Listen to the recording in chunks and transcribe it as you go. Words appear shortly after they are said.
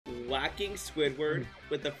whacking Squidward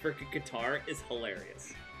with the frickin' guitar is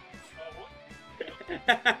hilarious.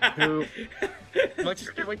 Who?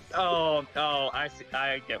 Oh, I see.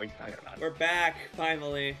 I get what you're talking about. We're back,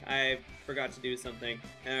 finally. I forgot to do something.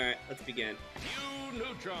 Alright, let's begin.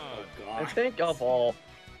 Neutron. Oh, God. I think of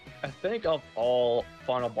all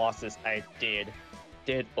final bosses I did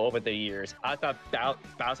over the years, I thought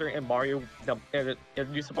Bowser and Mario, the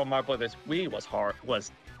New Super Mario Brothers Wii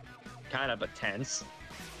was kind of intense.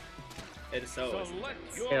 It is so Select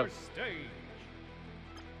intense. your stage.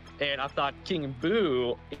 And I thought King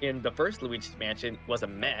Boo in the first Luigi's Mansion was a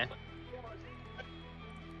meh.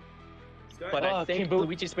 But I think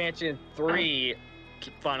Luigi's Mansion 3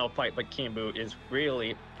 final fight with King Boo is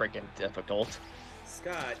really freaking difficult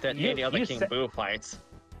Scott, than any other King Boo fights.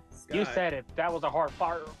 Scott, You said it. That was a hard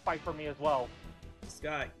fight for me as well.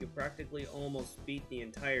 Scott, you practically almost beat the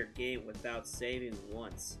entire game without saving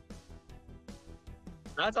once.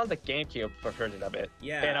 That's on the GameCube version of it.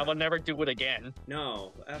 Yeah. And I will never do it again.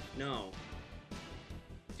 No. No.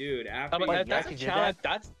 Dude, after That's a challenge.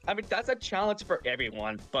 That's a challenge for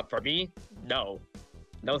everyone, but for me, no.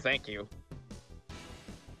 No, thank you.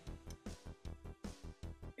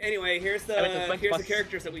 Anyway, here's the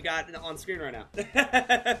characters that we got on screen right now.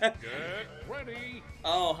 Get ready.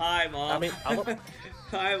 Oh, hi, Mom.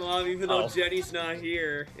 Hi, Mom, even though Jenny's not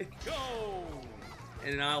here. Go.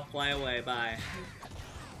 And I'll fly away. Bye.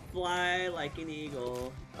 Fly like an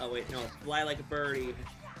eagle. Oh, wait, no. Fly like a birdie.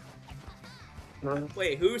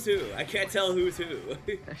 Wait, who's who? I can't tell who's who.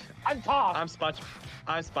 I'm Tom. I'm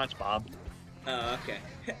SpongeBob. Oh, okay.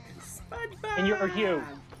 SpongeBob. And you're Hugh.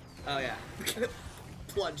 Oh, yeah.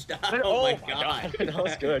 Plunged out. Oh my god. That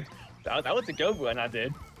was good. That was a good one I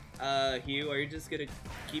did. Hugh, are you just gonna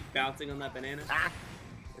keep bouncing on that banana? Ah.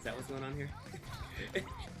 Is that what's going on here?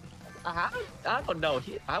 I don't know.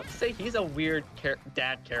 I would say he's a weird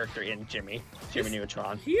dad character in Jimmy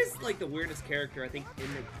Neutron. He is like the weirdest character I think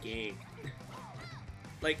in the game.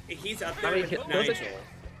 Like he's up there with Nigel.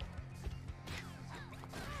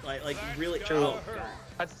 Like really. True. Oh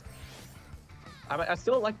god. I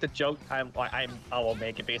still like the joke I will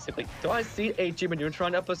make it basically. Do I see a Jimmy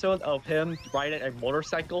Neutron episode of him riding a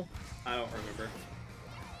motorcycle? I don't remember.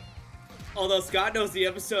 Although Scott knows the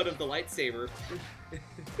episode of the lightsaber.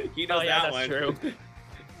 He knows that one. True.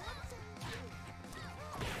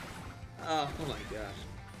 Oh my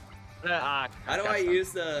gosh. How do I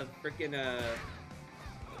use the freaking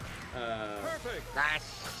Perfect.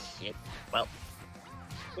 Shit. Well.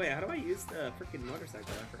 Wait, how do I use the freaking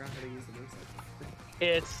motorcycle? I forgot how to use the motorcycle.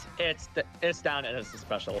 It's down as a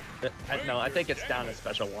special. I think it's down as a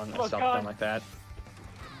special one or something like that.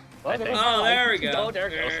 Oh, there we go. Oh, there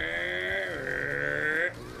it goes.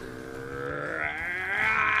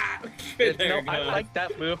 I like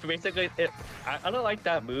that move. Basically, I don't like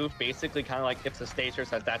that move. Basically, kind of like if the stager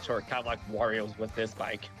has that short, kind of like Wario's with this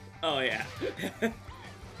bike. Oh yeah.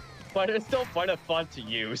 But it's still quite fun to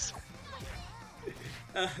use.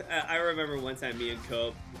 I remember one time me and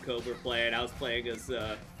Cobe were playing. I was playing as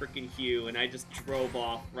freaking Hugh, and I just drove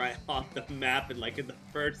off right off the map in like in the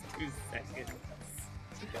first 2 seconds.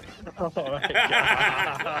 Oh my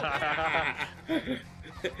god.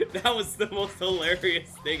 That was the most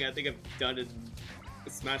hilarious thing I think I've done in a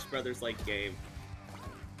Smash Brothers like game.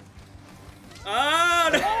 Oh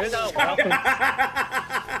no!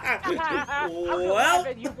 Well,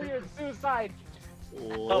 you weird suicide.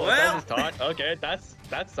 Oh, that's a taunt. Okay, that's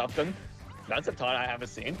something. That's a taunt I haven't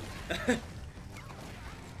seen.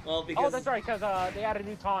 Well, because... Oh, that's right, because they added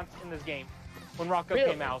new taunts in this game when Rocco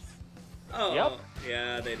came out. Oh, yep.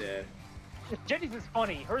 Yeah, they did. Jenny's is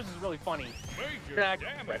funny. Hers is really funny. Major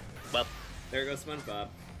damage. Well, there goes SpongeBob.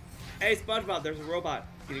 Hey, SpongeBob, there's a robot.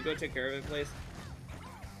 Can you go take care of it, please?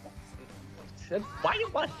 Why do you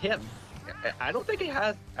want him? I don't think he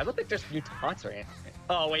has. I don't think there's new taunts or anything.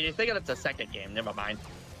 Oh wait, you're thinking it's a second game. Never mind.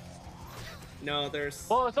 No, there's.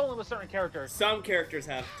 Well, it's only with certain characters. Some characters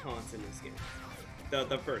have taunts in this game.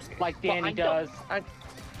 The first game. Like Danny does. I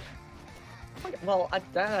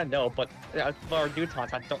don't know, but for new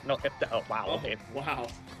taunts, I don't know if the. Oh wow. Oh, okay. Wow.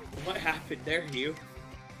 What happened there, Hugh?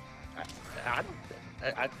 I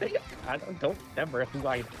think I don't remember who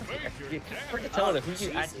I. It's hard to tell who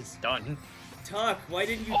you actually done. Tuck, why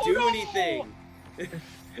didn't you do anything?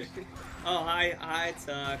 Oh, hi,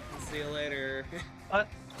 Tuck. See you later.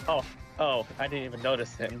 Oh, I didn't even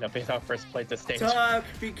notice him when I first played the stage. Tuck,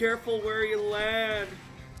 be careful where you land,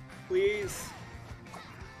 please.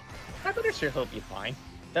 I'm pretty sure he'll be fine.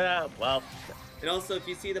 Well. And also, if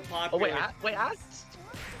you see the popular... Oh, wait,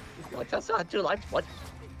 what? That's not too life. What?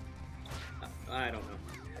 I don't know.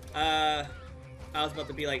 I was about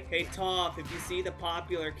to be like, hey Toph, if you see the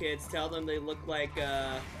popular kids, tell them they look like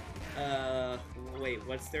wait,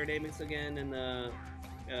 what's their names again in the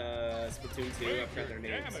Splatoon 2? I forgot their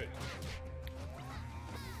names.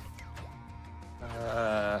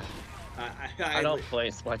 I don't play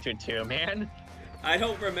Splatoon 2, man. I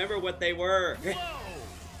don't remember what they were.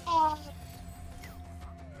 Oh,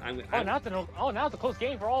 now it's a close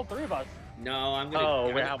game for all three of us. No, I'm gonna.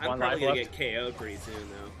 Oh, we have I'm one probably life gonna left. get KO'd pretty soon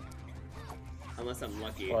though. Unless I'm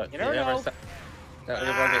lucky. What? You never know.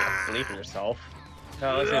 Believe in yourself.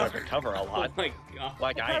 No, let's not recover a lot. Oh my god.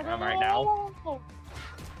 Like I am right now.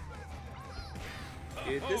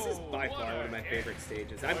 Dude, this is by far one of my favorite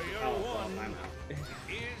stages. I'm well, I'm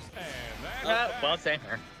out. Well, same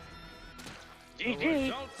here.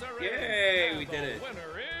 GG. Yay, we did it.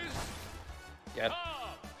 Yep.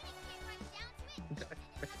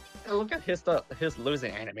 Look at his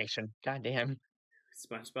losing animation. God damn.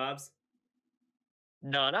 SpongeBob's?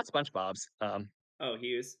 No, not SpongeBob's. Oh,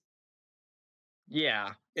 Hughes.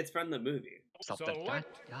 Yeah. It's from the movie. Something. God.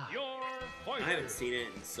 I haven't seen it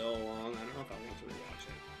in so long. I don't know if I want to rewatch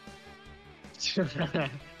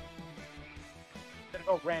it. Gonna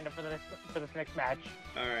go random for this next match.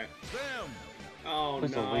 All right. Oh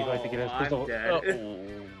Whistle, no! we like to get us- I'm whistle. dead.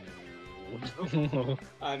 Oh.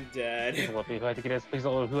 I'm dead. Who I think it is? Please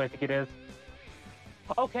don't know who I think it is.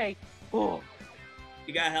 Okay. Ooh.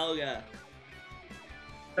 You got Helga.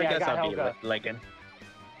 I Yeah, I guess got I'll be Helga. Lincoln.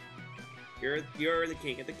 You're the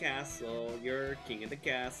king of the castle. You're king of the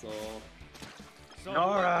castle.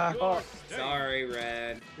 Nora. Oh. Sorry,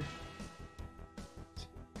 Red.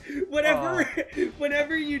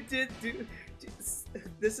 Whenever you did do,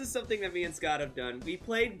 this is something that me and Scott have done. We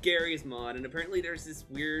played Gary's mod, and apparently there's this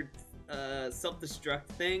weird self-destruct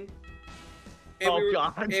thing. And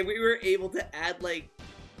God! And we were able to add like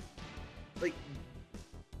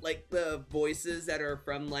the voices that are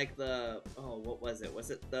from like the what was it? Was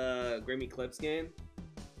it the Grimmy Clips game?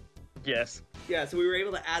 Yes. Yeah, so we were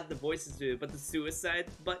able to add the voices to it, but the suicide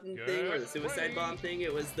button thing or the suicide bomb thing,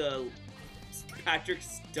 it was the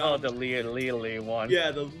Patrick's Oh, dumb. the Lee one. Yeah,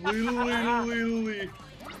 the Lee.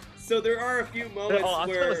 So there are a few moments Oh, I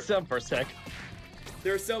was where gonna sim for a sec.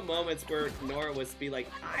 there are some moments where Nora was be like,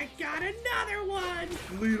 I got another one!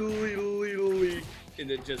 Lee. And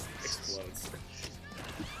it just explodes.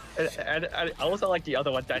 And I also like the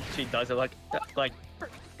other one that she does it like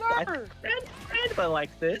Scarper! but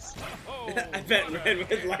like this. I bet Red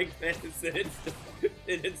would like this, and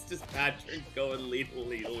it's just Patrick going Lee.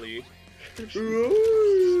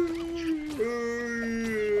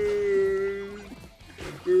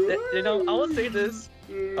 You know, I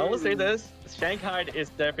will say this. Shanghai is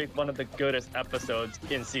definitely one of the goodest episodes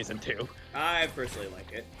in season 2. I personally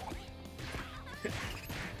like it.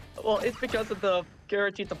 Well, it's because of the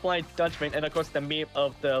guaranteed to fly Dutchman and of course the meme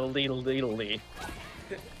of the Lee.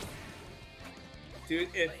 Dude,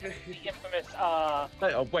 if The infamous, Oh,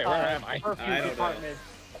 wait, where am I? perfume I don't know. department.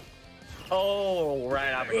 Oh,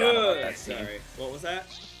 right, I forgot about that scene. sorry, what was that?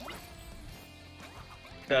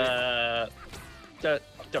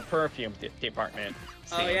 The perfume department.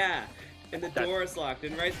 Oh scene. yeah, and the door is locked,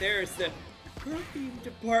 and right there is the perfume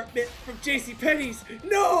department from JCPenney's.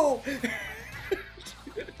 No!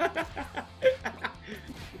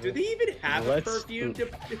 Do they even have a perfume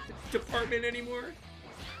department anymore?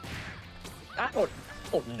 I don't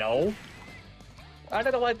know. I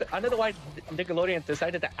don't know why Nickelodeon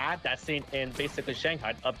decided to add that scene in basically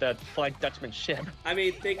Shanghai of the Flying Dutchman ship. I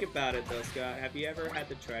mean, think about it though, Scott. Have you ever had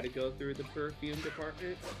to try to go through the perfume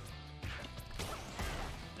department?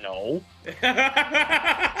 No.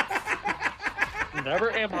 Never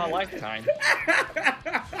in my lifetime.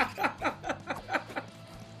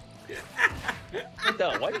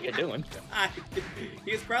 What are you doing?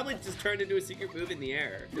 He was probably just trying to do a secret move in the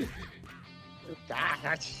air.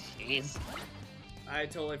 Jeez. I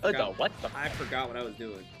totally forgot. What the? I forgot what I was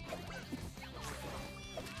doing.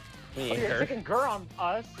 Me Oh, you're either. taking Gur on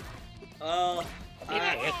us. Oh,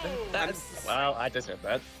 Well, I deserve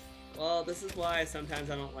that. well, this is why sometimes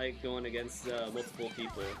I don't like going against multiple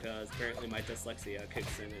people, because apparently my dyslexia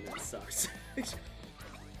kicks in and it sucks.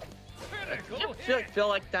 I feel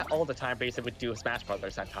like that all the time, basically, with do Smash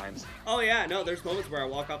Brothers at times. Oh yeah, no, there's moments where I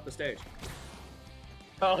walk off the stage.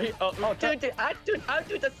 Dude, I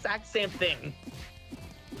do the exact same thing.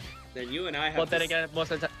 Then you and I have. But then again,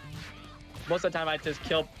 most of the time I just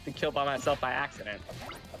kill by myself by accident.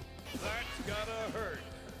 That's gotta hurt.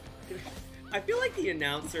 I feel like the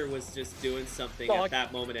announcer was just doing something Fuck. at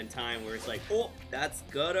that moment in time where it's like, oh, that's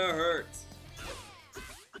gonna hurt.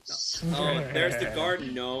 Oh, there's the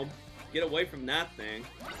garden gnome. Get away from that thing.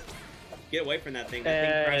 Get away from that thing.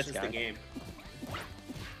 That thing crashes the game.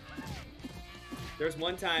 There's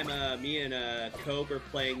one time me and Cobe were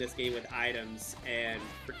playing this game with items, and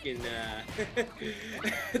freaking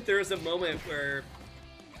there was a moment where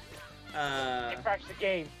I crashed the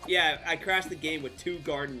game. yeah, I crashed the game with 2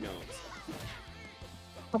 garden gnomes.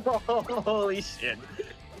 Holy shit!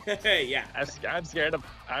 Yeah, I'm scared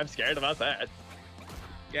about that.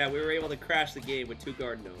 yeah, we were able to crash the game with 2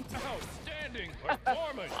 garden gnomes. Outstanding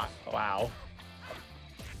performance. Wow.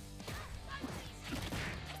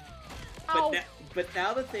 Ow. But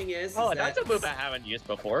now the thing is Oh, that, that's a move I haven't used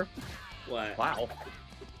before. what? Wow.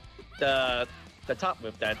 The top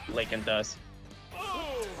move that Lakin does.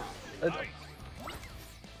 Oh,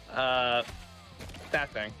 Uh, that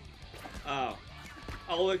thing. Oh,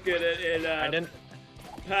 I'll look at it in I didn't.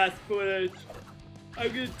 past footage.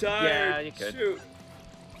 I'm getting tired. Yeah, you could. Shoot.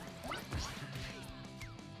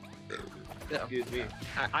 Yeah. Excuse me.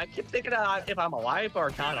 I keep thinking if I'm alive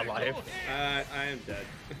or not alive. I am dead.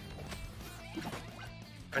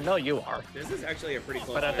 I know you are, This is actually a pretty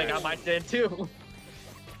close but I think I match. might did too.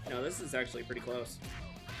 No, this is actually pretty close.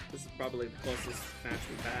 This is probably the closest match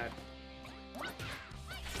we've had.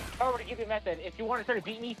 If I were to give you a method, if you want to try to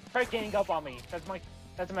beat me, try ganging up on me.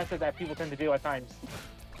 That's a method that people tend to do at times.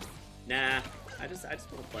 Nah, I just want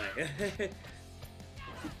to play.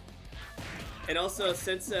 And also,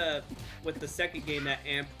 since with the second game that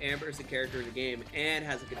Amber's a character in the game and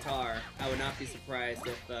has a guitar, I would not be surprised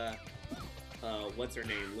if what's her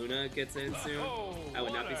name, Luna, gets in soon. I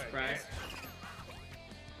would not be surprised.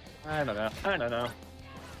 I don't know.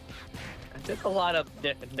 There's a lot of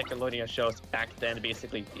Nickelodeon shows back then,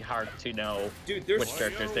 basically hard to know Dude, there's which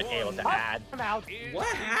characters they're able to add. I'm out. What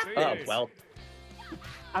happened? Oh well.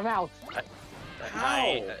 I'm out.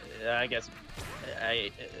 How? I guess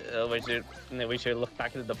we should look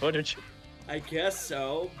back at the footage. I guess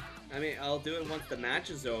so. I mean, I'll do it once the match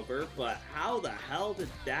is over, but how the hell did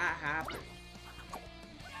that happen?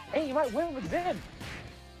 Hey, you might win with Zim.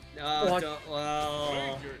 No, What? well,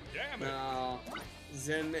 Major damage. no.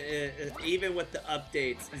 Zim, even with the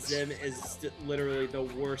updates, Zim is literally the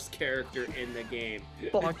worst character in the game.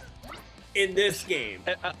 Fuck. In this game.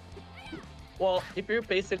 Well, if you're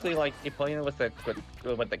basically like you're playing with the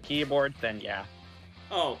keyboard, then yeah.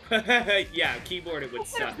 Oh, yeah, keyboard it would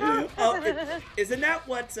suck. Oh, isn't that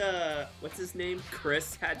what's his name?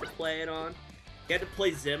 Chris had to play it on? He had to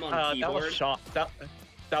play Zim on That keyboard? was Sean. That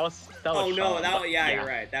was Oh no, Sean, but yeah, you're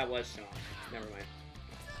right. That was Sean. Never mind.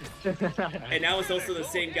 And that was also the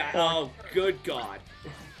same guy. Oh, good God.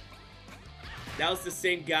 That was the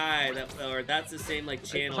same guy that's the same like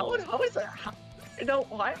channel. How is that?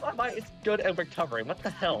 Why am I good at recovering? What the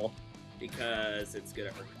hell? Because it's good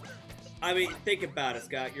at her. I mean, think about it,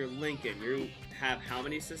 Scott. You're Lincoln. You have how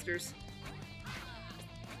many sisters?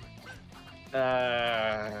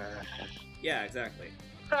 Yeah, exactly.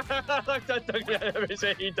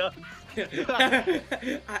 Everything he does.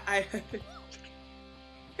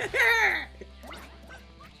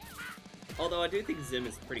 Although I do think Zim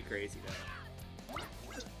is pretty crazy though.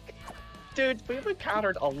 Dude, we've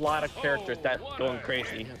encountered a lot of characters that going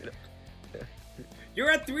crazy. You're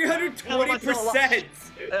at 320%.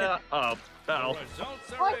 Oh.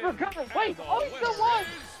 Results are I in. forgot. And Wait, the oh, winner still won.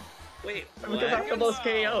 Wait, Because I have the what? most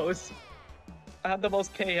KOs. I have the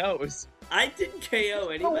most KOs. I didn't KO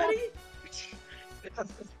anybody?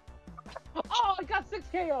 Oh, I got 6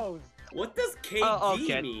 KOs. What does KD Oh,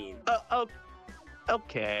 okay. mean?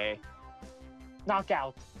 Okay.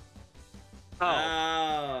 Knockout.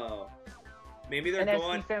 Oh. Maybe they're And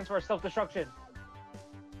going... SC stands for self-destruction.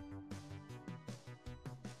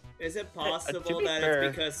 Is it to possible be that fair-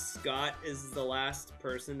 it's because Scott is the last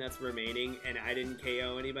person that's remaining and I didn't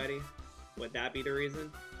KO anybody? Would that be the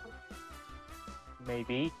reason?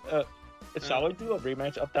 Maybe. Shall we do a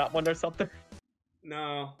rematch of that one or something?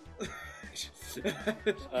 No. Sure.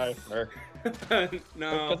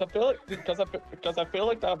 No. Because I feel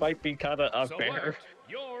like that might be kind of unfair. Select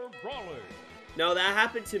your brawler. No, that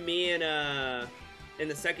happened to me in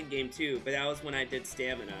the second game too, but that was when I did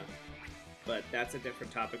stamina. But that's a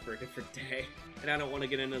different topic for a different day, and I don't want to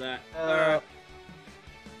get into that. Alright.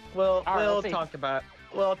 We'll let's see. talk about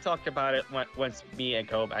it once me and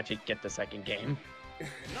Cobe actually get the second game.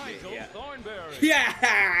 Nigel Yeah. Thornberry. Yeah,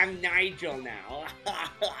 I'm Nigel now.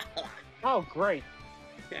 Oh, great.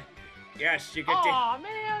 Yes, you get to. Aw,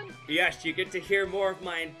 man. Yes, you get to hear more of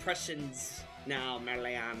my impressions now,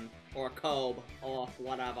 Marianne or Cobe or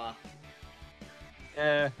whatever.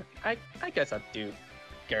 I guess I'll do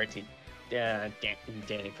guaranteed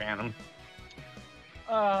Danny Phantom.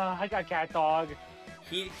 I got cat dog.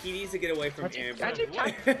 He needs to get away from Amber.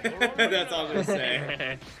 Actually, That's all I'm gonna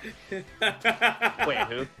say. Wait,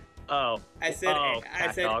 who? Oh. I said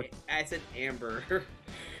cat dog. I said Amber.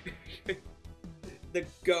 The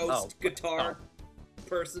ghost guitar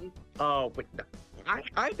person. Oh, but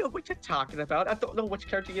I know what you're talking about. I don't know which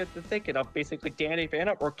character you're thinking of. Basically, Danny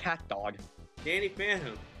Phantom or Cat Dog. Danny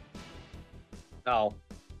Phantom. Oh.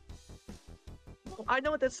 I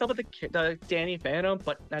know that some of the Danny Phantom,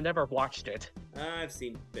 but I never watched it. I've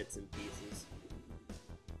seen bits and pieces.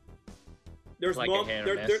 There's Like a hit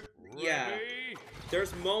or miss. yeah.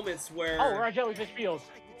 There's moments where Oh, we're on Jellyfish Fields.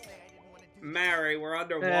 Mary, we're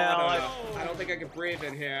underwater. Yeah, I don't think I can breathe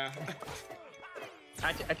in here.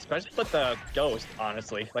 Especially with the ghost,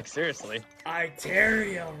 honestly. Like, seriously. I dare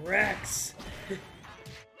you, Rex.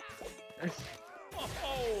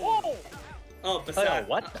 Whoa! Oh, besides.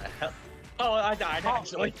 What the hell? Oh, I died,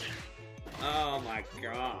 actually. Oh my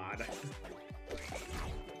god.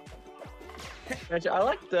 Actually, I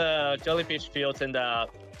like the Jellyfish Fields and the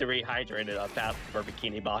rehydrated path for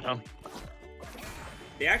Bikini Bottom.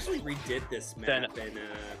 They actually redid this map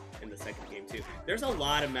in the second game too. There's a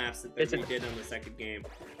lot of maps that they redid on the second game.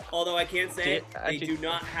 Although I can't say they do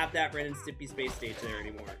not have that Ren and Stimpy space stage there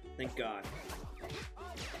anymore. Thank God.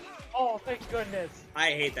 Oh, thank goodness.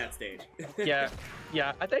 I hate that stage. Yeah,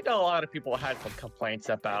 I think a lot of people had some complaints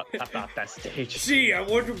about that stage. Gee, I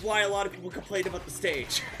wonder why a lot of people complained about the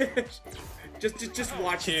stage. just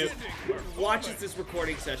watch it. Watch this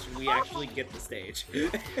recording session. We actually get the stage.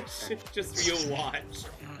 Just you watch.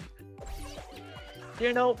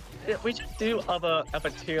 You know, we should do of a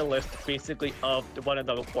tier list basically of one of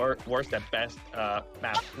the worst and best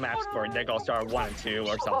maps for Nickel Star 1 and 2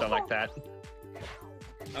 or something like that.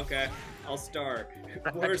 Okay, I'll start.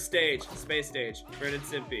 Worst stage, space stage, Ren and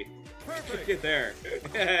Stimpy. Get there.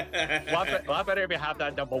 A lot better if you have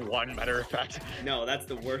that number 1, matter of fact. No, that's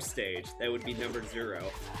the worst stage. That would be number 0.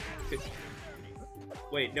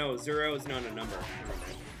 Wait, no, 0 is not a number.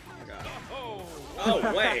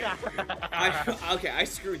 Oh, wait. Okay, I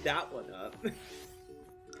screwed that one up.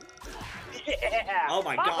 Yeah. Oh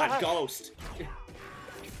my god, Ghost.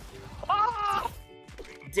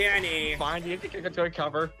 Danny. Fine, do you think you can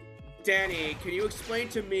recover? Danny, can you explain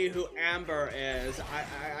to me who Amber is?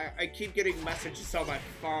 I keep getting messages on my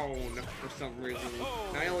phone for some reason.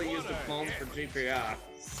 I only use the phone for GPS.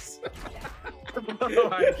 Oh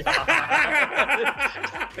my god.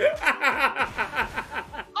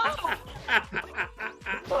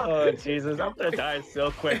 Oh Jesus, I'm gonna die so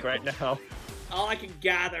quick right now. All I can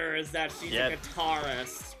gather is that she's a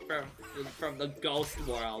guitarist from the ghost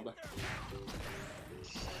world.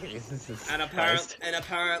 Jesus and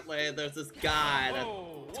apparently there's this guy that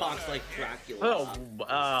talks like Dracula.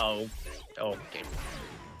 Oh, okay.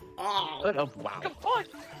 Oh, wow.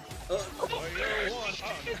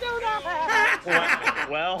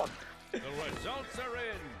 Well, the results are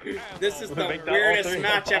in. This is the weirdest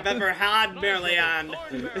match I've ever had, Marianne.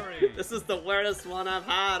 This is the weirdest one I've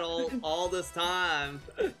had all this time.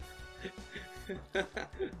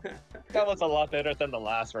 That was a lot better than the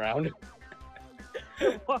last round.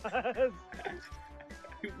 It was.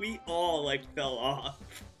 We all like fell off.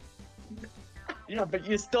 Yeah, but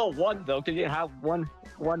you still won though, because you have one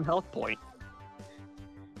health point.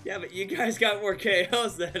 Yeah, but you guys got more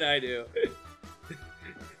KOs than I do.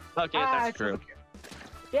 Okay, that's true.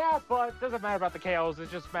 Yeah, but it doesn't matter about the KOs. It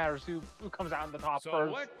just matters who comes out in the top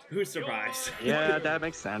first. Who survives? Yeah, that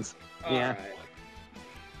makes sense. Yeah.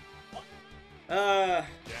 Alright.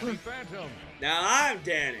 Danny Phantom. Now I'm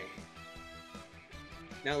Danny.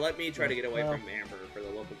 Now let me try to get away from Amber for the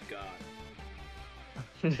love of God.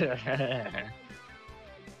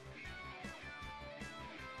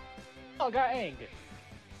 Oh, got Aang.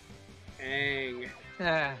 Aang.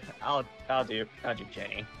 I'll do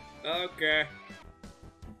Jenny. Okay.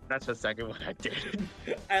 That's the second one I did.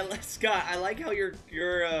 Scott, I like how your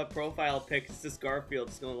profile pic is just Garfield,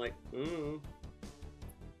 just going like,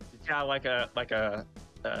 Yeah, like a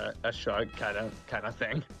shrug kind of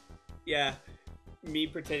thing. Yeah. Me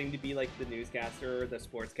pretending to be like the newscaster or the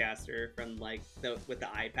sportscaster from like with the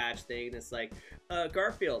eye patch thing. It's like,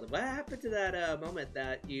 Garfield, what happened to that moment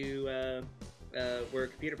that you were a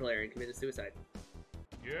computer player and committed suicide?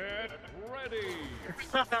 Get ready.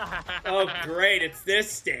 Oh great, it's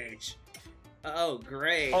this stage. Oh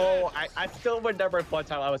great. Oh, I still remember one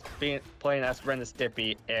time I was playing as Ren and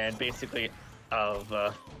Stimpy and basically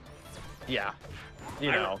yeah.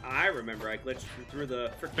 You know. I remember I glitched through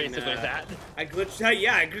the freaking... Basically that. I glitched...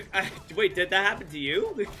 yeah, wait, did that happen to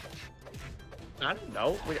you? I don't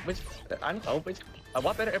know. I don't know.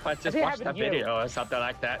 What better if I just watched that video or something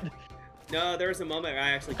like that? No, there was a moment where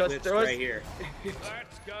I actually glitched right here.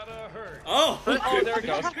 That's gotta hurt. Oh! Oh, there it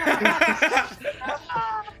goes.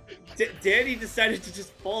 Danny decided to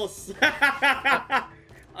just fall asleep.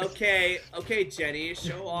 Okay, Jenny,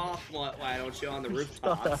 show off why I don't show on the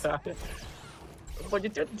rooftops. But you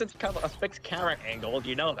did just cover a fixed camera angle,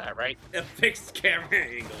 you know that, right? A fixed camera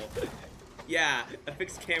angle. Yeah, a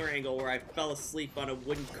fixed camera angle where I fell asleep on a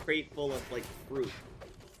wooden crate full of, like, fruit.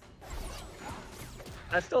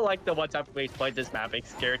 I still like the one time we played this map,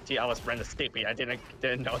 it's scared I was running sleepy. I didn't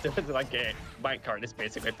know there was like a minecart is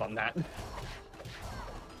basically from that.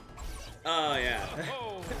 Oh, yeah.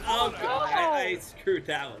 Oh, Oh, God, I screwed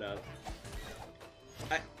that one up.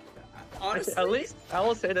 Honestly, At least, I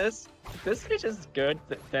will say this stage is good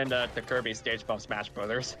than the Kirby stage from Smash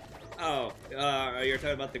Brothers. oh, you're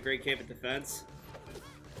talking about the Great Cave of Defense?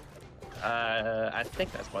 I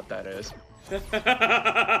think that's what that is. You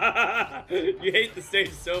hate the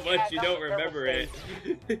stage so much you don't remember it.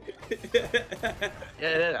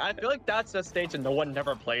 Yeah, I feel like that's a stage that no one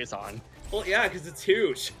never plays on. Well, yeah, because it's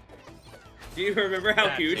huge. Do you remember how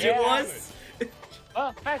huge it was?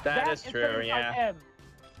 That is true, yeah.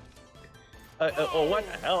 Oh, what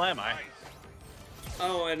the hell am I?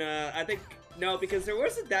 Oh, and I think no, because there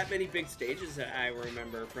wasn't that many big stages that I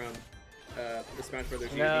remember from the Smash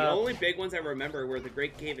Brothers. No. The only big ones I remember were the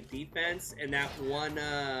Great Cave of Defense and that one.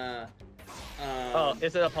 Oh,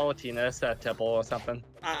 is it a Palutina's temple or something?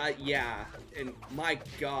 Yeah, and my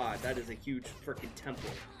God, that is a huge freaking temple.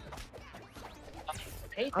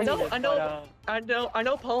 I know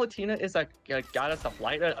Palutina is a goddess of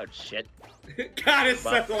light. Oh shit. Goddess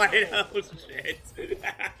of light. Oh shit.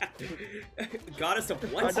 Goddess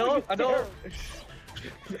of what? I know.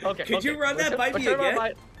 Okay. Could you run that by me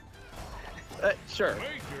again? Sure.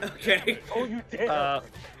 Okay. Oh, you did.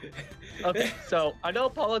 Okay, so I know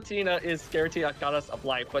Palutina is scared to goddess of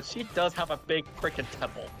life, but she does have a big freaking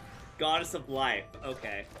temple. Goddess of life.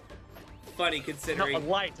 Okay. Funny considering. No,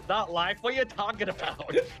 light, not life. What are you talking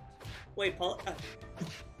about? Wait,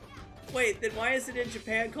 Wait, then why is it in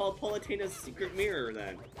Japan called Palutina's Secret Mirror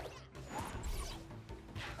then?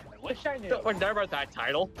 I wish I knew. Don't remember that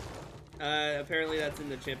title. Apparently that's in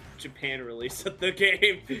the Japan release of the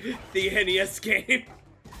game, the NES game.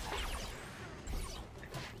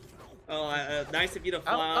 Oh, nice of you to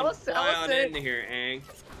fly on into here, Aang.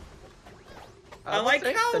 I like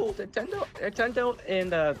how Nintendo in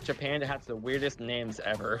Japan has the weirdest names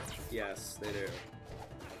ever. Yes, they do.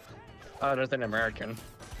 Other than American.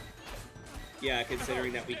 Yeah,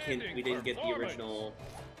 considering that we didn't get the original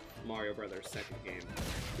Mario Brothers second game,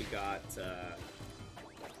 we got something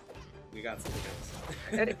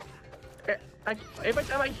else. Every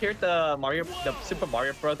time I hear the Super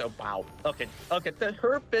Mario Bros. Oh wow. Okay.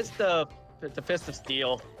 The Fist of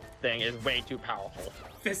Steel thing is way too powerful.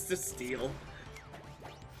 Fist of Steel.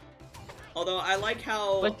 Although I like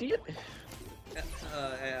how. But do you?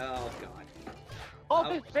 Oh God. Oh,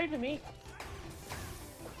 they're saving me.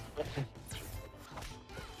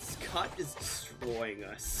 Scott is destroying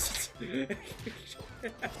us.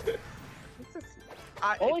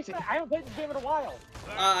 Holy shit, I haven't played this game in a while.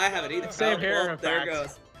 I haven't either. Same here, Well, in there fact.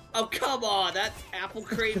 goes. Oh come on, that apple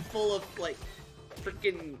crate full of like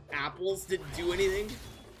freaking apples didn't do anything.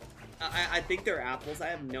 I think they're apples. I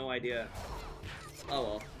have no idea. Oh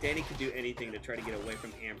well, Danny could do anything to try to get away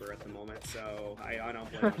from Amber at the moment, so I don't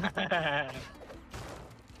blame him.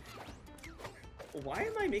 Why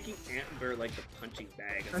am I making Amber like the punching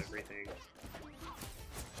bag of everything?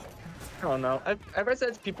 I don't know. Ever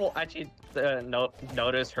since people actually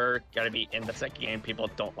notice her gotta be in the second game, people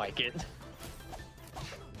don't like it.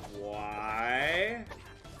 Why?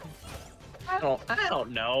 I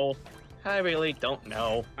don't know. I really don't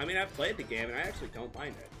know. I mean, I've played the game and I actually don't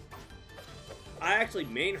mind it. I actually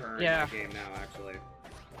main her in Yeah. the game now, actually.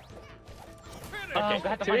 Okay, I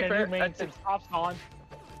have to to be find a fair, new main since Pop's gone.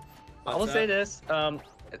 I will say this.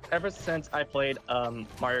 Ever since I played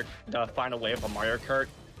the final wave of Mario Kart,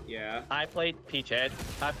 Yeah. I played Peachette.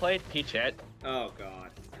 Oh god.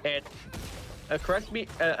 And correct me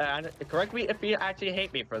if you actually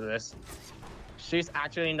hate me for this. She's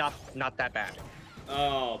actually not that bad.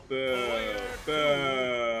 Oh, boo.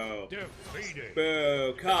 Boo. Defeated.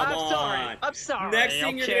 Boo. Come on. I'm sorry. Next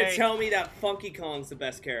thing you're gonna okay? tell me that Funky Kong's the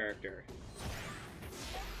best character.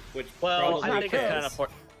 Which Well, probably I think it's is. kind of for.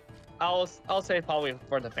 I'll say probably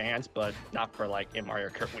for the fans, but not for like in Mario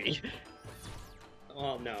Kart Wii.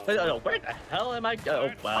 Oh no. Where the hell am I? Oh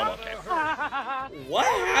well, okay. What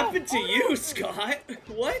happened to you, Scott?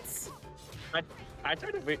 What? I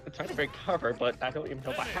tried to recover, but I don't even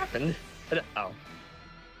know what happened. Oh.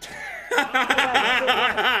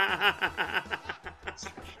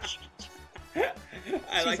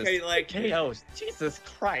 I like how you like. KOs. Jesus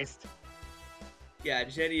Christ. Yeah,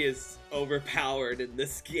 Jenny is overpowered in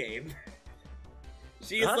this game.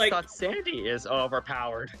 She is I like, thought Sandy is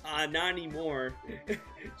overpowered. not anymore.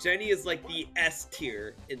 Jenny is like the S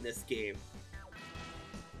tier in this game.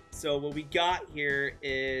 So what we got here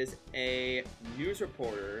is a news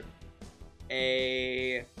reporter,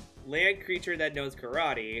 a land creature that knows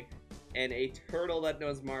karate, and a turtle that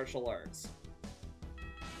knows martial arts.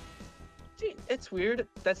 See, it's weird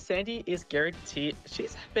that Sandy is guaranteed.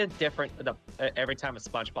 She's been different every time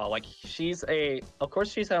with SpongeBob. Like of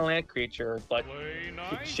course she's a land creature, but Play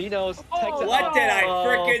nice. she knows. Oh, What did I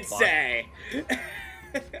frickin' fuck. say?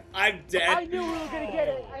 I'm dead. I knew we were gonna get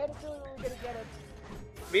it. I had a feeling we were gonna get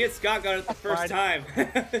it. Me and Scott got it the first time.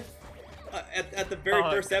 At the very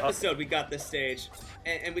first episode, we got this stage.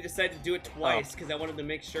 And we decided to do it twice because I wanted to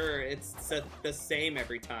make sure it's the same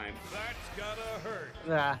every time. That's gotta hurt.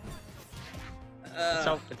 Nah.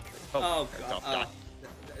 Oh god.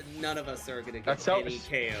 None of us are gonna get any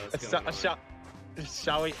KOs going on.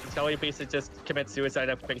 Shall we basically just commit suicide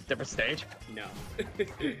and pick a different stage? No.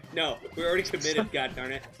 No, we're already committed, god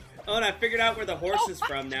darn it. Oh, and I figured out where the horse is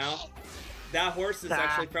from now. That horse is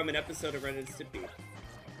actually from an episode of Ren and Stimpy.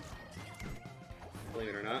 Believe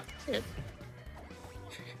it or not.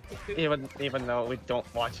 Even though we don't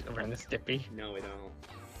watch Ren and Stimpy. No, we don't.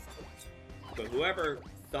 But whoever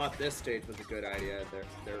thought this stage was a good idea,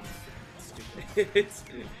 they're stupid.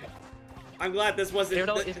 I'm glad this wasn't.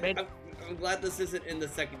 I'm glad this isn't in the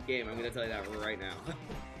second game. I'm gonna tell you that right now.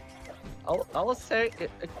 I will say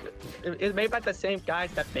it's made by the same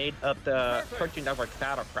guys that made up the Cartoon Network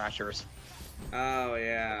Battle Crashers. Oh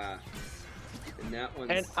yeah. And that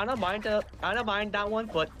one's... And I don't mind that one,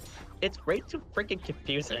 but it's way too freaking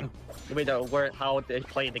confusing. With how they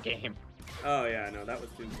play the game. Oh yeah, no, that was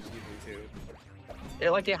too confusing too.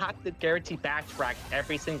 Like they have to guarantee backtrack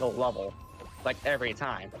every single level, like every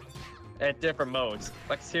time, at different modes.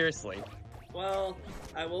 Like seriously. Well,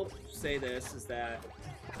 I will say this is that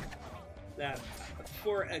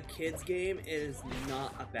for a kids game, it is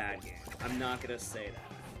not a bad game. I'm not gonna say that.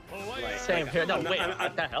 Like, Same here. No, wait.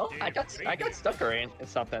 What the hell? I got stuck in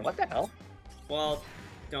something. What the hell? Well,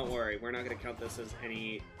 don't worry. We're not gonna count this as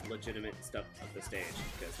any legitimate stuff of the stage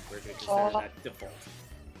because we're gonna consider that default.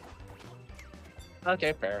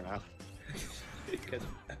 Okay, fair enough. Because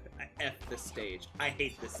I F this stage. I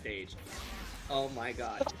hate this stage. Oh my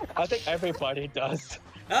god. I think everybody does.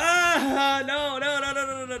 Ah! No!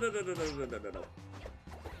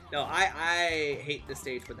 No, I hate this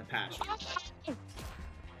stage with a passion.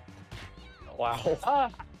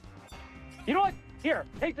 Wow. You know what? Here,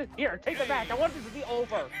 take this. Here, take the match. I want this to be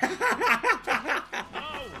over. a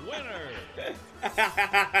winner.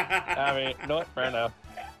 I mean, you know what? Fair enough.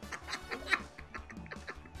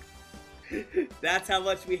 That's how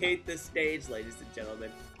much we hate this stage, ladies and gentlemen.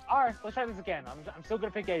 Alright, let's try this again. I'm still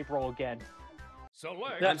gonna pick April again.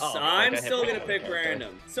 Select. I'm still gonna pick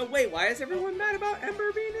random. So wait, why is everyone mad about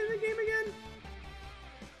Ember being in the game again?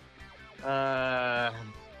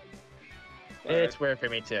 It's weird for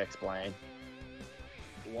me to explain.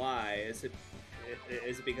 Why? Is it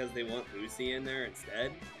because they want Lucy in there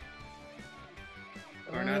instead?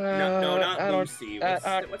 Or not? No, not Lucy.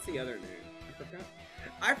 What's the other name?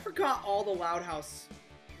 I forgot all the Loud House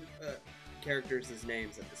characters'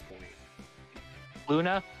 names at this point.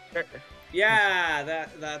 Luna? Yeah,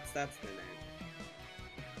 that's their name.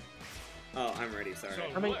 Oh, I'm ready. Sorry.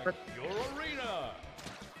 Select your arena.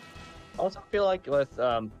 I also feel like with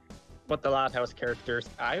the Loud House characters,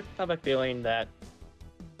 I have a feeling that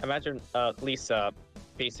imagine Lisa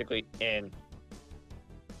basically in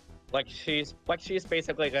she's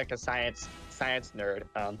basically like a science nerd.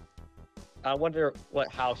 I wonder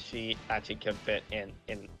how she actually could fit in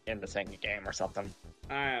the second game or something.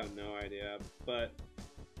 I have no idea, but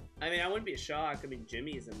I mean, I wouldn't be shocked. I mean,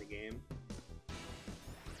 Jimmy's in the game.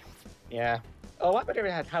 Yeah. Oh, I better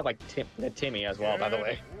have like Timmy as well, by the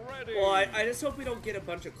way. Ready. Well, I just hope we don't get a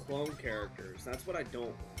bunch of clone characters. That's what I don't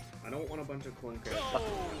want. I don't want a bunch of clone characters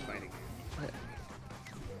in the fighting game.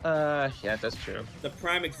 Yeah, that's true. The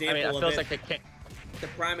prime example I mean, it of feels it. like they can't. The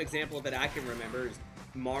prime example that I can remember is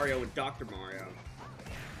Mario and Dr. Mario.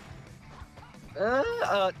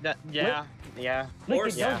 Yeah. Or,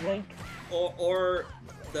 Link. or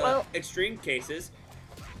the extreme cases,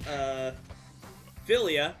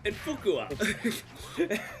 Philia and Fukua.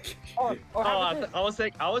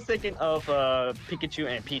 I was thinking of Pikachu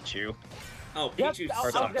and Pichu. Oh, Yep, Pichu I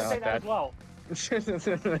was sucks. gonna say that as well.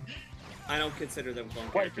 I don't consider them clone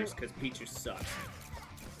characters because Pichu sucks.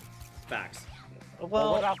 Facts.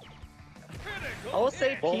 Well, what about I will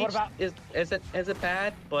say Well, Peach what about- isn't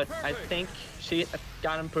bad, but I think she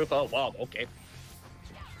got improved. Oh wow, okay.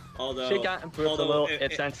 Although she got improved a although little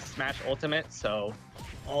it- since Smash Ultimate, so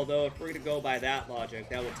Although, if we're gonna go by that logic,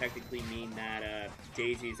 that would technically mean that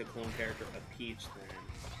Daisy's a clone character of Peach. Then,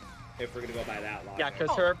 if we're gonna go by that logic, yeah,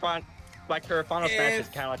 because her final Smash is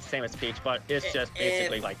If- kind of like the same as Peach, but it's just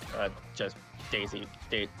basically like just Daisy's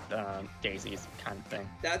kind of thing.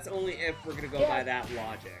 that's only if we're gonna go Yeah. by that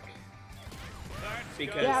logic.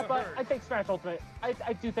 Because- Yeah, but I think Smash Ultimate.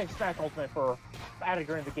 I do think Smash Ultimate for adding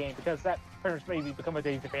her in the game because that parents made me become a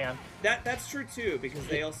Daisy fan. That's true too, because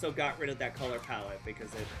they also got rid of that color palette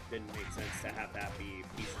because it didn't make sense to have that be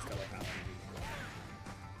Peach's color palette anymore.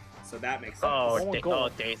 So that makes sense. Oh,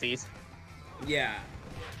 Daisies. Yeah.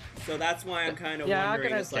 So that's why I'm kind of Yeah, I wondering,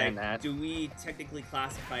 can is like, understand that. do we technically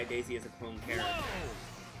classify Daisy as a clone character?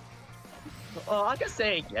 Well, I can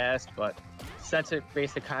say yes, but since it's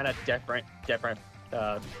basically kind of different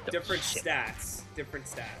Different shit. stats. Different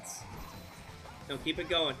stats. No, keep it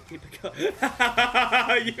going. Keep it going.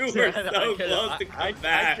 You were so close to come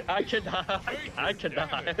back. I cannot.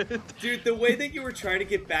 Dude, the way that you were trying to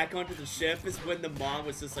get back onto the ship is when the mom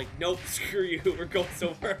was just like, nope, screw you, we're going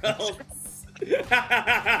somewhere else.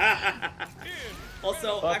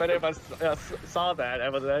 Also, Well, if anyone saw that,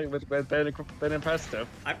 it would have been impressive.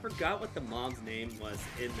 I forgot what the mom's name was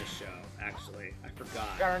in the show, actually. I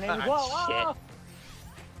forgot. Got her name as well. Shit.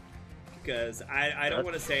 Because I don't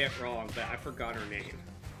want to say it wrong, but I forgot her name.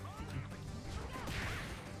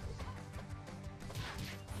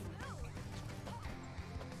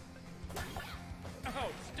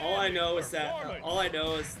 All I know is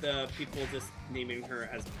the people just naming her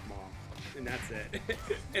as mom, and that's it.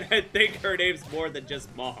 And I think her name's more than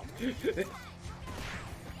just mom.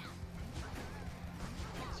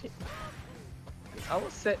 I will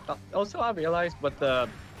say. Also, I realized with the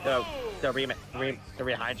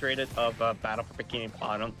rehydrated of Battle for Bikini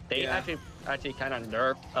Bottom, they Yeah. actually kind of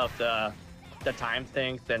nerfed of the time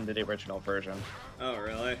thing than the original version. Oh,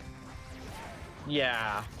 really?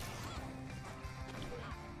 Yeah.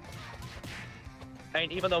 And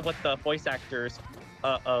even though with the voice actors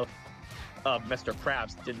of Mr.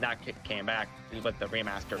 Krabs did not came back with the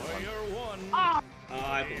remastered one. Player one. Ah! Oh,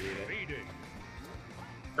 I believe it. Defeated.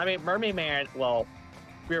 I mean, Mermaid Man. Well,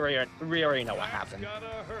 we already know what That's happened.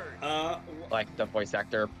 gotta hurt. Like the voice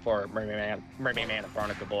actor for Mermaid Man and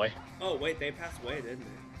Barnacle Boy. Oh, wait, they passed away, didn't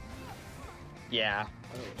they? Yeah.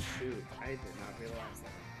 Oh, shoot. I did not realize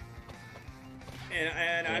that. And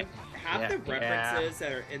half the Yeah. references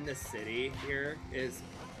that are in the city here is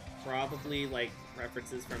probably, like,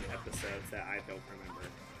 references from episodes that I don't remember.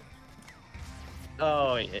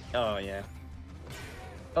 Oh yeah.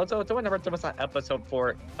 Also, do I remember there was an episode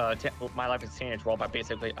for My Life as a Teenage Robot,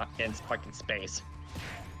 basically in fucking space.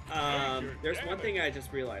 There's one thing I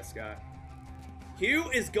just realized, Scott. Hugh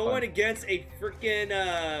is going against a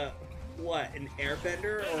freaking, what, an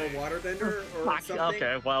airbender or a waterbender or something?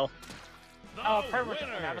 Okay, well, The Pretty much an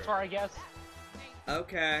winner. avatar, I guess.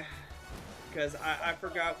 Okay. Because I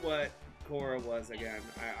forgot what Cora was again.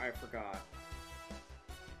 I forgot.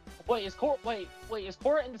 Wait, is Cora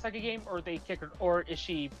in the second game, or they kick her, or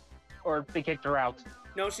they kicked her out?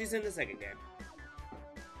 No, she's in the second game,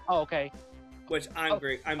 Oh, okay. which I'm Oh,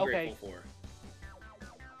 I'm okay. grateful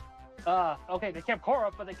for. Okay, they kept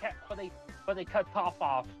Cora, but they cut Toph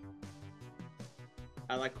off.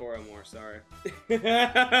 I like Cora more. Sorry.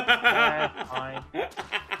 That's fine.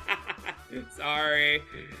 Sorry.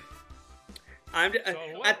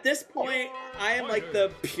 At this point, I am like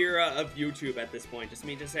the Pyrrha of YouTube at this point. Just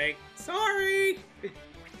me just saying, sorry!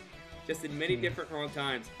 Just in many different wrong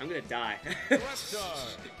times. I'm gonna die.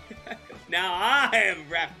 Reptar. Now I am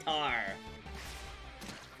Reptar!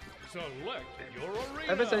 Select your arena.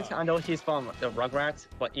 ever since I know he's from the Rugrats,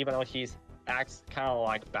 but even though he's acts kind of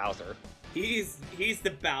like Bowser. He's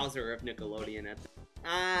the Bowser of Nickelodeon at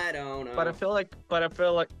I don't know. But I feel like Ren and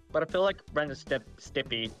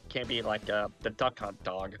Stimpy can be like the Duck Hunt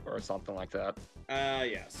dog or something like that.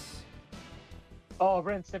 Yes. Oh,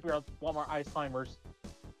 Ren and Stimpy are Walmart ice climbers.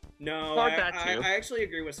 No, Or I that too. I actually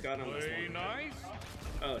agree with Scott on this Play one. nice.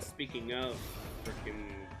 Oh, speaking of freaking...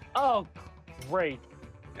 Oh, great.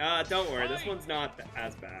 Don't worry, this one's not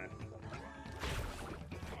as bad.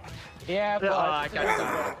 Yeah, but I got it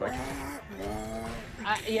done real quick.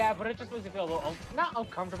 yeah, but it just makes me feel a little not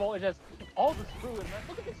uncomfortable. It's just all this food. And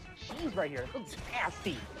look at this cheese right here. It looks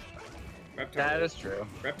nasty. Reptar That would- is true.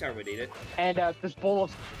 Reptar would eat it. And this bowl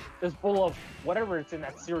of whatever it's in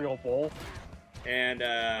that cereal bowl. And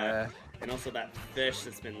also that fish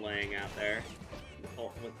that's been laying out there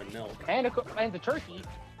with the milk. And the turkey,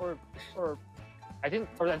 or I think,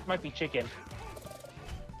 or that might be chicken.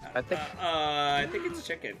 I think I think it's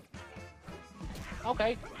chicken.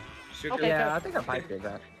 Okay. Sugar. Okay, Yeah, so- I think I might do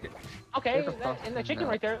that. Okay, There's a and the chicken no.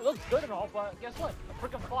 right there, it looks good and all, but guess what? A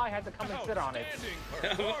freaking fly had to come and sit on it.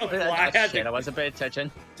 Outstanding Well, performance. I had Shit, to- I wasn't paying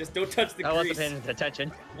attention. Just don't touch the I wasn't grease. paying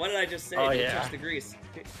attention. What did I just say? Oh, Don't yeah. touch the grease.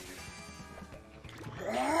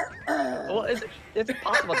 Well, it's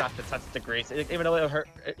impossible not to touch the grease, even though it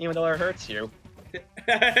hurts you.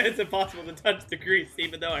 It's impossible to touch the grease,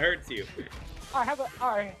 even though it hurts you.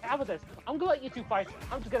 Alright, how about this? I'm gonna let you two fight.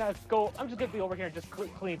 I'm just gonna be over here and just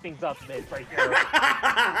clean things up a bit right here.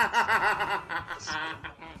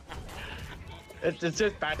 It's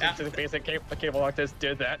just Patrick to the face that cable artist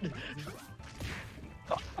did that.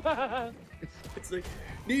 It's like,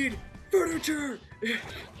 need furniture!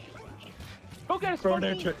 Go get a sponge.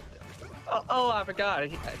 Furniture. Oh, I forgot.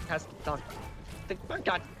 It has the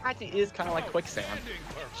God actually is kind of like quicksand.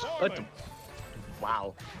 Outstanding performance.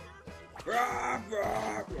 Wow.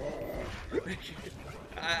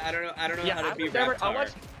 I don't know Yeah, how to I be would never. I Raptor.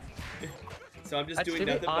 watched. So I'm just To doing be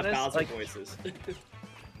nothing honest, but Bowser like- voices.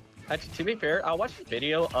 Actually, to be fair, I watched a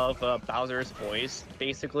video of Bowser's voice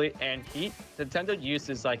basically, and Nintendo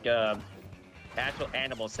uses like actual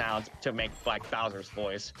animal sounds to make like Bowser's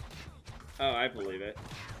voice. Oh, I believe it.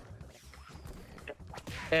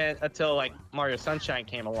 And until like Mario Sunshine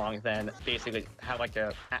came along, then basically have like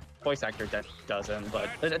a voice actor that does them. But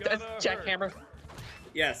That's that's gonna Jackhammer.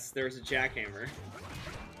 Yes, there was a jackhammer.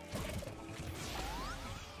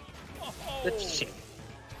 That's shit.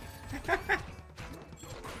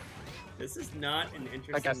 This is not an guess-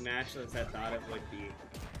 interesting match as I thought it would be.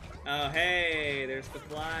 Oh, hey, there's the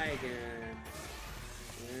fly again.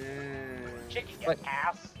 Chicken, you What?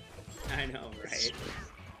 ass. I know, right?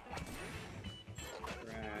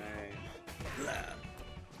 Right.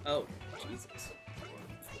 Oh, Jesus.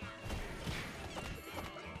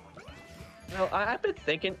 No, I've been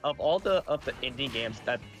thinking of all the indie games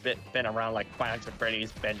that been around, like Final Fantasy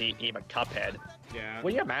Freddy's, Bendy, even Cuphead. Yeah.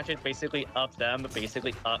 Would you imagine basically up them,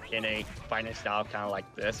 basically up in a fighting style kind of like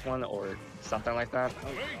this one or something like that? Oh,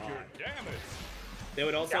 Major God. damage. They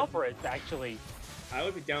would also. Down for it, actually. I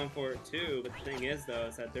would be down for it too, but the thing is, though,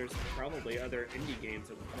 is that there's probably other indie games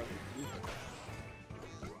that would probably do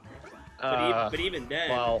that. But even then,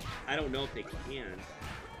 well- I don't know if they can,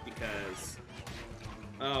 because...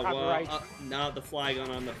 Oh, well, Copyright. now the fly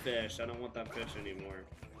gun on the fish. I don't want that fish anymore.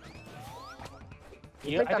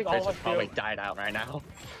 You I think think that all fish of has us probably do. died out right now?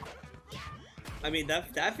 I mean,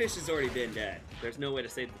 that fish has already been dead. There's no way to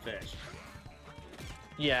save the fish.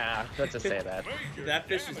 Yeah, let's just say that. Major That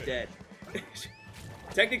fish is damage. dead.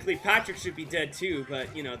 Technically, Patrick should be dead too,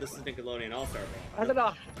 but, you know, this is Nickelodeon All-Star I don't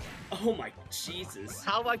know Oh my Jesus.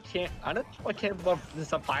 how I can't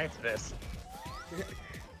survive this.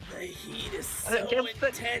 The heat is I so can't fit-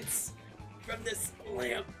 intense from this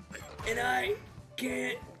lamp, and I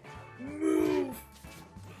can't move.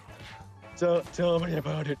 So tell me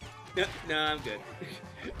about it. No, I'm good.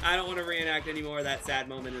 I don't want to reenact any more of that sad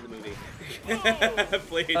moment in the movie.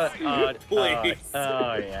 Please. Please.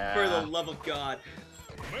 Oh yeah. For the love of God.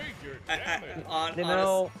 Major damage. You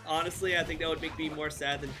know- Honestly, I think that would make me more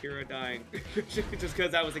sad than Kira dying. Just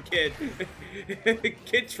because I was a kid.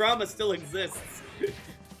 Kid trauma still exists.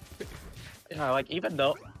 Yeah, like even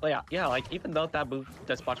though, like even though that movie,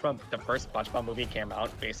 the first SpongeBob movie came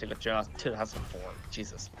out basically just 2004.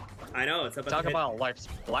 Jesus. I know, it's about Talk to hit, about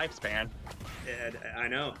a lifespan. I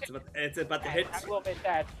know. It's about to hit. I will admit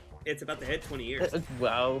that. It's about to hit 20 years.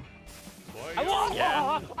 Well, I lost!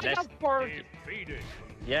 Yeah, I next- got burned! Defeated.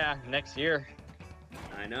 yeah, next year,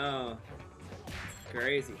 I know.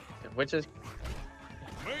 Crazy. which is,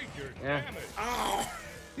 Major Yeah. damage. Oh.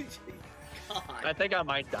 I God. think I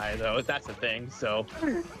might die though. That's the thing. So,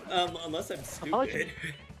 Unless I'm stupid.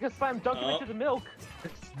 Just slam dunk him Oh. into the milk.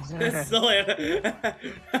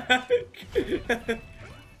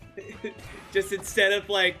 Just instead of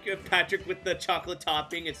like Patrick with the chocolate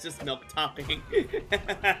topping, it's just milk topping for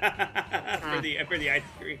the ice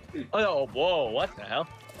cream. oh, whoa, what the hell?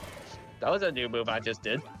 That was a new move I just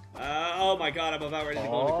did. Oh my God, I'm about ready to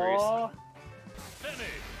go Oh, Finish.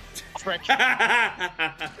 Frick. into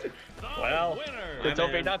The Well, winner. They told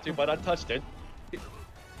me man. not to, but I touched it.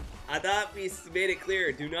 I thought we made it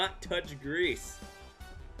clear: do not touch grease.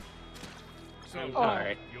 So,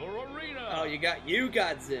 Alright. your arena. Oh, you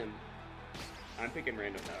got Zim. I'm picking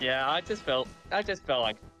random now. Yeah, I just felt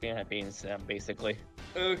like being Sim basically.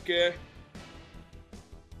 Okay.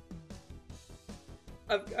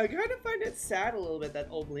 I kind of find it sad a little bit that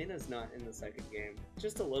Oblena's not in the second game.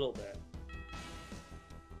 Just a little bit.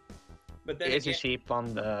 But then It's a again, sheep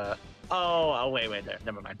on the. Oh, wait, there.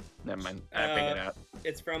 Never mind. I figured it out.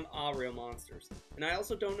 it's from All Real Monsters, and I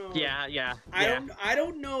also don't know. Yeah. I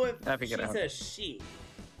don't know if I she's figured it out. a she.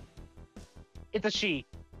 It's a she.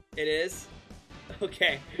 It is?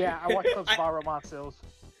 Okay. Yeah, I watched clips of our romance stills.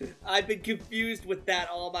 I've been confused with that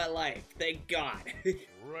all my life. Thank God.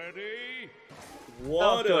 Ready?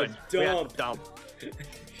 What a We have dump. to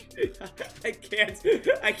dump. I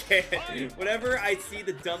can't. Whenever I see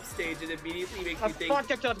the dump stage, it immediately makes me I think.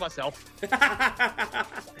 fucking killed myself.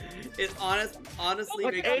 It honestly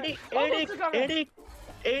Look, makes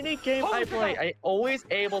any game I play, I always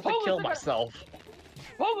able to kill myself.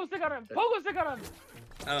 Pogo stick on him! Pogo stick on him!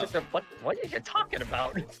 Oh. Sister, what are you talking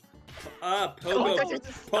about?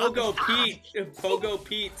 Pogo Pete. Pogo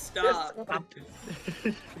Pete, stop.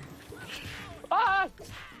 Ah!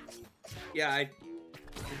 Yeah,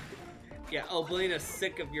 Belina's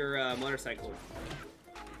sick of your motorcycle.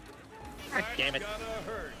 God damn it. Gotta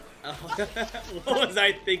hurt. Oh, what was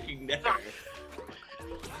I thinking there?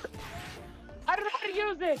 I don't know how to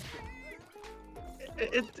use it!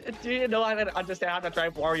 Do you know how to understand how to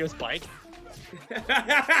drive Wario's bike?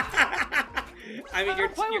 I mean, I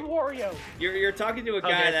play with Wario. you're talking to a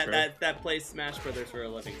guy that's true. that plays Smash Brothers for a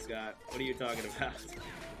living, Scott. What are you talking about?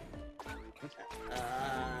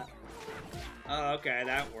 Oh, okay,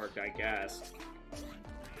 that worked, I guess.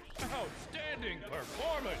 Outstanding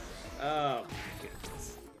performance. Oh, my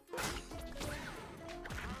goodness.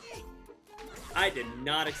 I did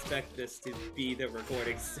not expect this to be the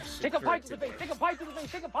recording session. Take a for bite to the today. face, take a bite to the face,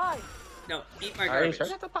 take a pie! No, eat my Are you garbage. sure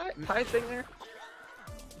that's a pie thing there?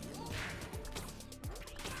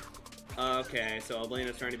 Okay, so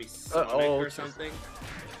Albana's trying to be Sonic or something?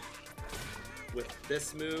 With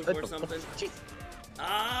this move or something? Jeez.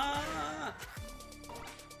 Ah!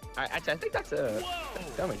 Actually, I think that's a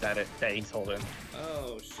dummy that he's holding.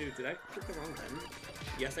 Oh, shoot, did I click the wrong button?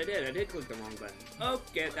 Yes, I did. I did click the wrong button.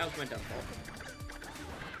 Okay, that was my downfall.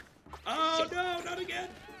 Oh, no, not again!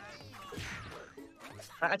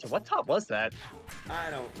 Actually, what top was that? I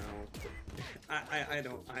don't know. I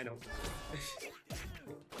don't know.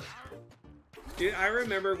 Dude, I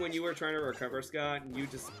remember when you were trying to recover, Scott, and you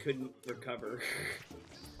just couldn't recover.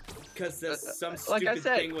 Because some stupid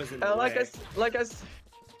thing was in the way.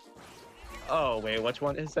 Oh, wait, which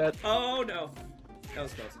one is that? Oh, no. That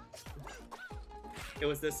was close. It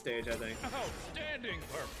was this stage, I think. Outstanding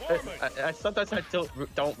performance. Sometimes I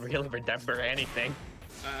don't really remember anything.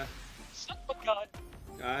 Oh god.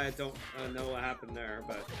 I don't know what happened there,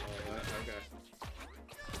 but okay.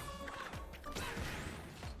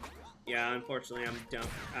 Yeah, unfortunately, I'm down.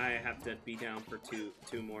 I have to be down for two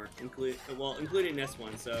more, including this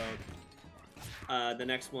one. So the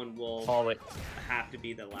next one will have to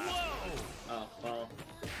be the last one. Oh well.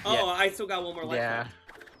 Oh, yeah. I still got one more life. Yeah.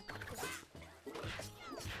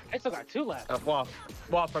 I still got 2 left. Well,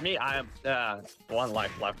 for me, I have 1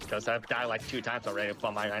 life left because I've died like 2 times already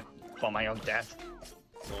from my own death.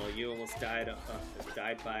 Well, you almost died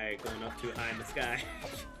by going up too high in the sky.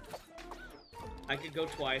 I could go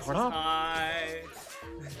twice as high.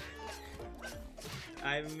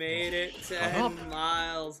 I made it 10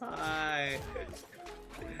 miles high.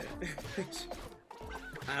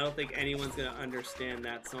 I don't think anyone's gonna understand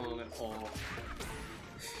that song at all.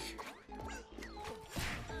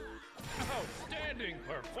 Outstanding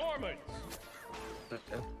performance.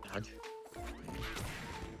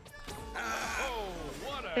 Oh,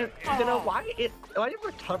 what a You know why the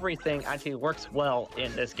recovery thing actually works well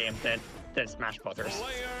in this game than Smash Brothers.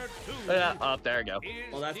 player 2. Yeah, oh, there you go.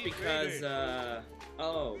 Well, that's because,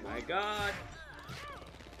 oh my god.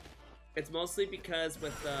 It's mostly because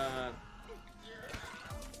with,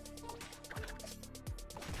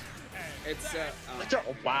 it's,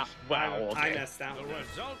 Wow, I okay. messed that The one up.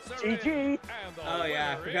 results are GG. in, and the Oh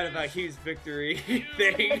yeah, I winner forgot is about Hugh's victory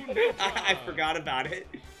thing. I forgot about it.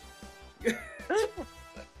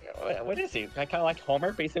 What is he? Kind of like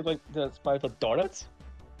Homer, basically the donuts?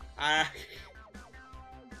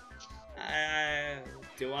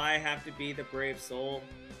 Do I have to be the brave soul?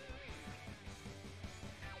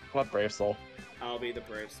 What brave soul? I'll be the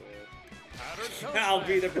brave soul. Powder I'll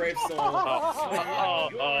be the brave soul. Oh,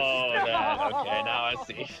 that. Okay, now I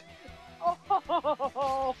see.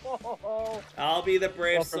 I'll be the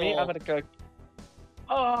brave Well, for me, soul. I'm gonna go.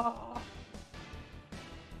 Oh.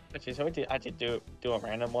 Actually, so we do a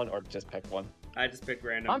random one or just pick one? I just picked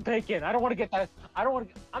random. I'm picking. I don't want to get that.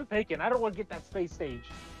 I'm picking. I don't want to get that space stage.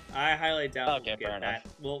 I highly doubt Okay, we'll fair get that.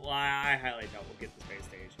 enough. Well, I highly doubt we'll get the space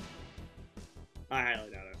stage. I highly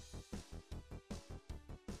doubt it.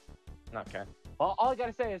 Okay. Well, all I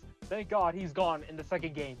gotta say is, thank God he's gone in the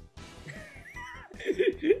second game.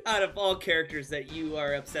 Out of all characters that you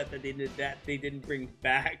are upset that they didn't bring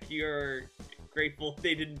back, you're grateful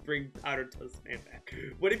they didn't bring Powder Toast Man back.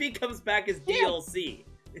 What if he comes back as DLC?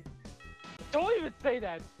 Don't even say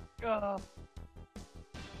that.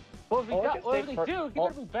 Well, if he All I got, can well, say if he for- do, he all-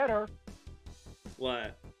 better be better.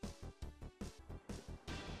 What?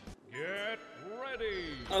 Get ready.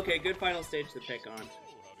 Okay, good final stage to pick on.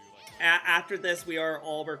 After this, we are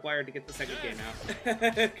all required to get the second game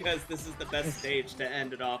out. Because this is the best stage to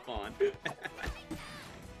end it off on.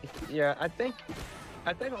 Yeah, I think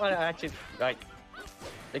I want to actually like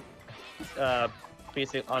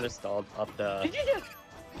basically uninstalled up the. Did you just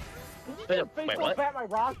Wait, baseball what? bat my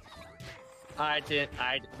rock? I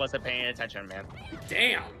wasn't paying attention, man.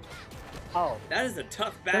 Damn! Oh, That is a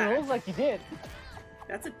tough it bat. looks like you did.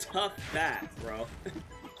 That's a tough bat, bro.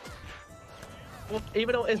 Well,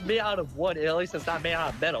 even though it's made out of wood, at least it's not made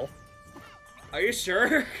out of metal. Are you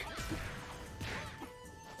sure?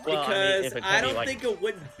 Well, Because if it's I heavy, don't like, think a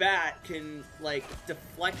wooden bat can, like,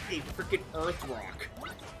 deflect a freaking earth rock.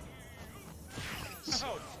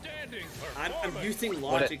 Outstanding I'm performance. using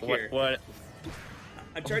logic here.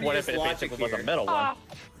 I'm trying to what use if it logic basically was a here. metal one? Ah,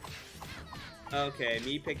 Okay,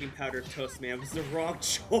 me picking Powdered Toast Man was the wrong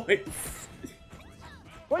choice.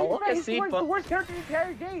 what do Oh, you okay, mean? see, He's the but- worst character in the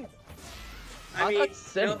entire game. I thought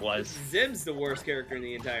Zim was. Zim's the worst character in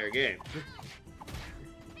the entire game.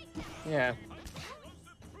 Yeah.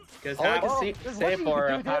 Because All I can Oh, see, there's say one thing for you a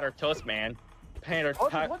can do, Powder Toast Man, Powder Oh,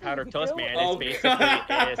 there's one thing Powder you can Toast do. Man Oh, is basically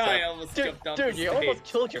God. is, I almost dude, jumped off dude, the you almost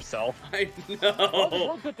stage. killed yourself. I Oh, there's know.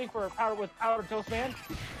 one good thing for Powder Toast Man.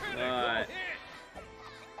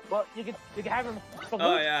 Well, you can have him salute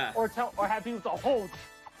Oh, yeah. or have people to hold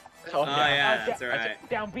Oh, Oh, yeah, Uh, that's yeah, right.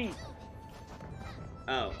 down B.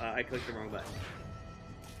 Oh, I clicked the wrong button.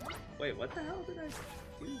 Wait, what the hell did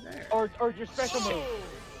I do there? Or your special move.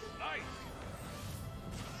 Nice.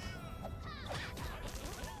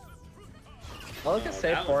 All I can Oh,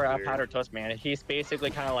 say that for was a weird. Powder Toast Man, he's basically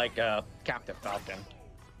kind of like Captain Falcon.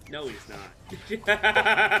 No, he's not.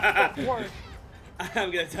 Of course.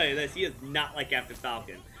 I'm gonna tell you this, he is not like Captain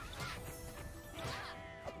Falcon.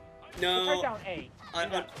 Let's No, write down A.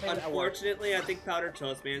 Maybe that works. unfortunately, I think Powdered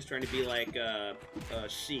Toast Man is trying to be like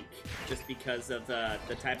Sheik, just because of the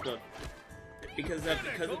type of because of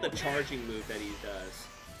the charging move that he does.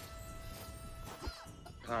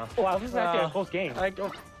 Wow, this is actually a close game. I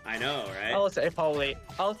don't. I know, right? I'll say probably.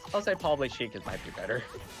 I'll say probably Sheik might be better.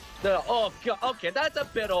 Oh god. Okay, that's a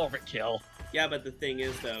bit overkill. Yeah, but the thing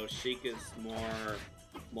is, though, Sheik is more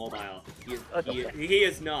mobile. Okay. He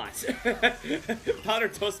is not.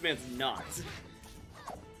 Powdered Toast Man's not.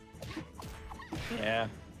 Yeah.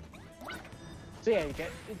 So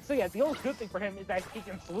yeah, the only good thing for him is that he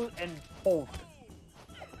can salute and hold.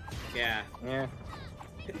 Yeah. Yeah.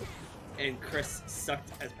 And Chris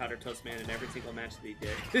sucked as Powdered Toast Man in every single match that he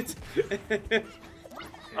did.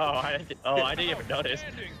 I didn't even notice.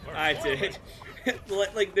 Outstanding I performance. did.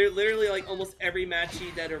 Like, they're literally, like, almost every match he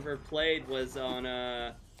had ever played was on,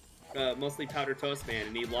 mostly Powdered Toast Man,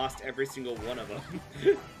 and he lost every single one of them.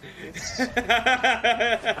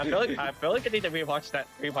 I feel like I need to rewatch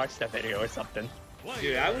that video or something.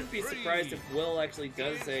 Dude, I wouldn't be surprised if Will actually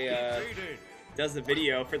does a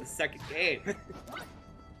video for the second game.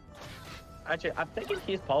 Actually, I'm thinking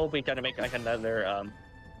he's probably gonna make like another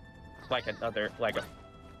like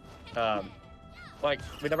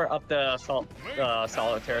whenever up the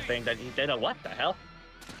solitaire thing that he did. What the hell?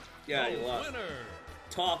 Yeah, he The lost. winner.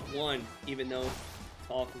 Toph won, even though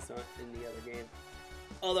Toph is not in the other game.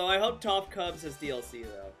 Although I hope Toph Cubs has DLC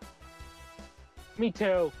though. Me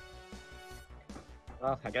too.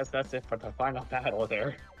 Well, I guess that's it for the final battle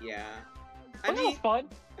there. Yeah. That was fun.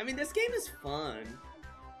 I mean, this game is fun.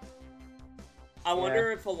 I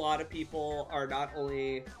wonder if a lot of people are not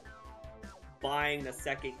only buying the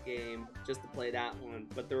second game just to play that one,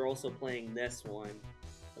 but they're also playing this one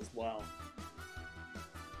as well.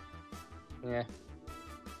 Yeah.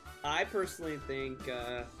 I personally think,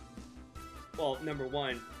 well, number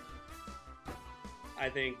one, I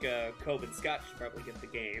think Cove and Scott should probably get the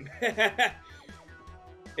game.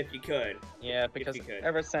 If you could. Yeah, because you could.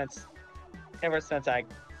 ever since I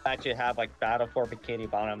actually have like Battle for Bikini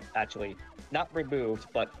Bottom actually not removed,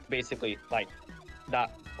 but basically like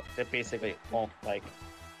not, it basically won't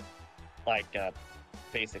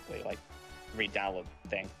basically like re-download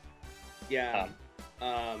thing. Yeah.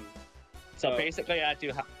 So Oh. basically I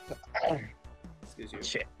do have Excuse you.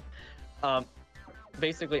 shit.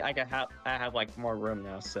 Basically I have like more room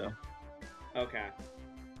now, so. Okay.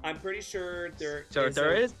 I'm pretty sure there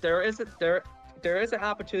is an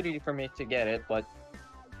opportunity for me to get it, but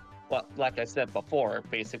like I said before,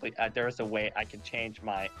 basically there is a way I can change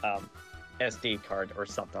my SD card or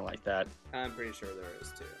something like that. I'm pretty sure there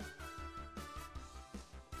is too.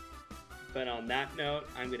 But on that note,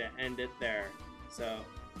 I'm going to end it there. So,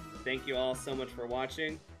 thank you all so much for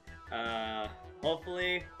watching.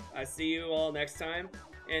 Hopefully, I see you all next time.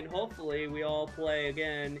 And hopefully we all play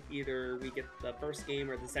again. Either we get the first game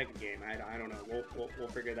or the second game. I don't know. We'll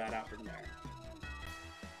figure that out from there.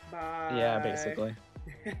 Bye. Yeah, basically.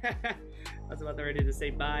 I was about ready to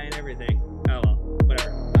say bye and everything. Oh well,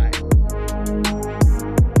 whatever. Bye.